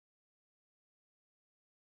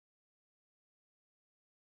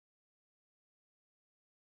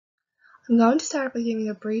I'm going to start by giving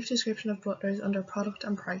a brief description of Butlers under product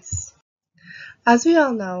and price. As we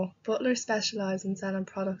all know, Butlers specialise in selling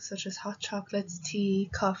products such as hot chocolates, tea,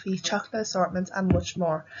 coffee, chocolate assortments and much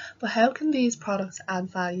more. But how can these products add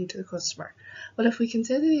value to the customer? Well, if we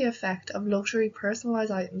consider the effect of luxury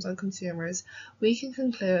personalised items on consumers, we can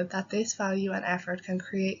conclude that this value and effort can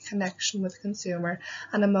create connection with the consumer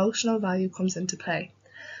and emotional value comes into play.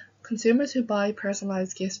 Consumers who buy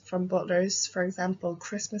personalised gifts from Butlers, for example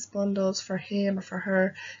Christmas bundles for him or for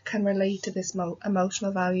her, can relate to this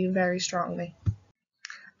emotional value very strongly.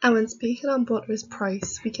 And when speaking on Butlers'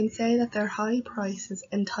 price, we can say that their high prices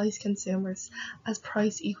entice consumers as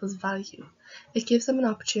price equals value. It gives them an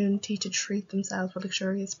opportunity to treat themselves with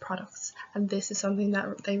luxurious products, and this is something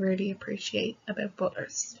that they really appreciate about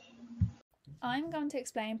Butlers. I'm going to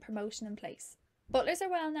explain promotion and place. Butlers are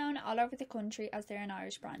well known all over the country as they're an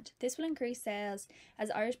Irish brand. This will increase sales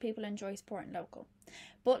as Irish people enjoy supporting local.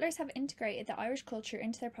 Butlers have integrated the Irish culture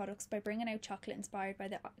into their products by bringing out chocolate inspired by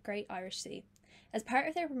the Great Irish Sea. As part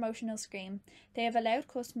of their promotional scheme, they have allowed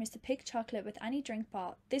customers to pick chocolate with any drink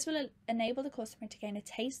bought. This will enable the customer to gain a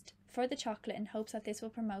taste for the chocolate in hopes that this will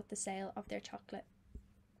promote the sale of their chocolate.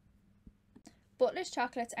 Butlers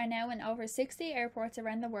chocolates are now in over 60 airports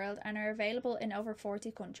around the world and are available in over 40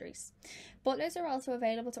 countries. Butlers are also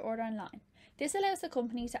available to order online. This allows the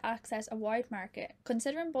company to access a wide market.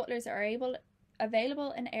 Considering Butlers are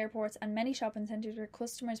available in airports and many shopping centres where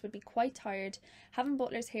customers would be quite tired, having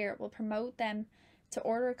Butlers here will promote them to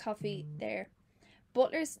order a coffee there.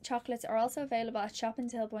 Butlers chocolates are also available at shop and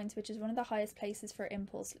till points, which is one of the highest places for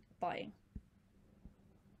impulse buying.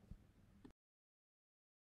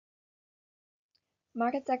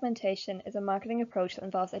 Market segmentation is a marketing approach that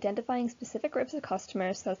involves identifying specific groups of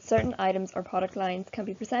customers so that certain items or product lines can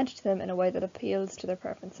be presented to them in a way that appeals to their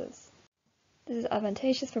preferences. This is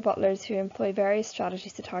advantageous for Butlers who employ various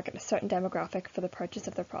strategies to target a certain demographic for the purchase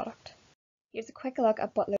of their product. Here's a quick look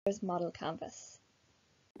at Butlers' model canvas.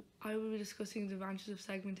 I will be discussing the advantages of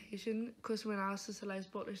segmentation. Customer analysis allows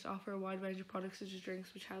Butlers to offer a wide range of products such as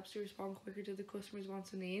drinks, which helps to respond quicker to the customer's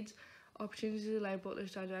wants and needs. Opportunities allow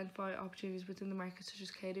Butlers to identify opportunities within the market such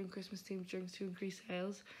as catering Christmas themed drinks to increase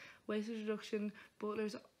sales. Wastage reduction,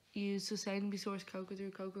 Butlers use sustainably sourced cocoa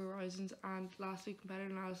through Cocoa Horizons, and lastly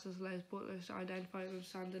competitor analysis allows Butlers to identify and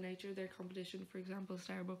understand the nature of their competition, for example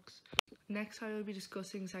Starbucks. Next I will be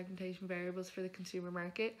discussing segmentation variables for the consumer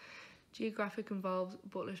market. Geographic involves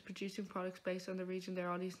Butlers producing products based on the region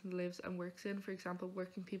their audience lives and works in. For example,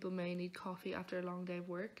 working people may need coffee after a long day of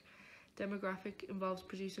work. Demographic involves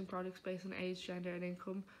producing products based on age, gender and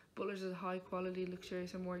income. Butlers is a high quality,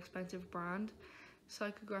 luxurious and more expensive brand.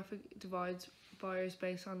 Psychographic divides buyers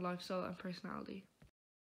based on lifestyle and personality.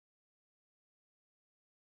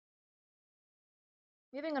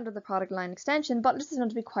 Moving under the product line extension, Butlers is known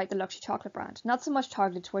to be quite the luxury chocolate brand, not so much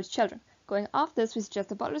targeted towards children. Going off this, we suggest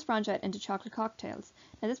that Butlers branch out into chocolate cocktails.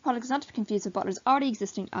 Now this product is not to be confused with Butlers' already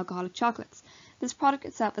existing alcoholic chocolates. This product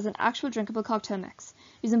itself is an actual drinkable cocktail mix.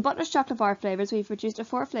 Using Butlers chocolate bar flavours, we've produced a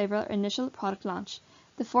 4-flavour initial product launch.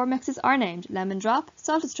 The 4 mixes are named Lemon Drop,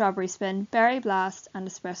 Salted Strawberry Spin, Berry Blast and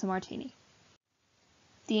Espresso Martini.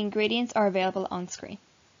 The ingredients are available on screen.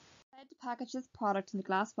 To package this product into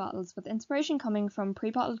glass bottles with inspiration coming from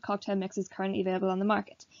pre-bottled cocktail mixes currently available on the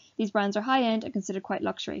market. These brands are high-end and considered quite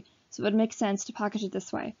luxury, so it would make sense to package it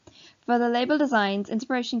this way. For the label designs,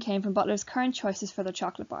 inspiration came from Butlers' current choices for their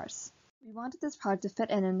chocolate bars. We wanted this product to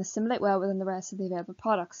fit in and assimilate well within the rest of the available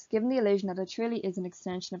products, giving the illusion that it truly is an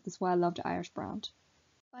extension of this well-loved Irish brand.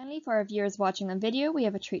 Finally, for our viewers watching on video, we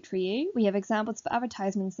have a treat for you. We have examples of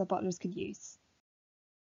advertisements that Butlers could use.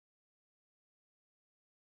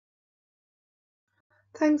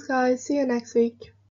 Thanks guys, see you next week.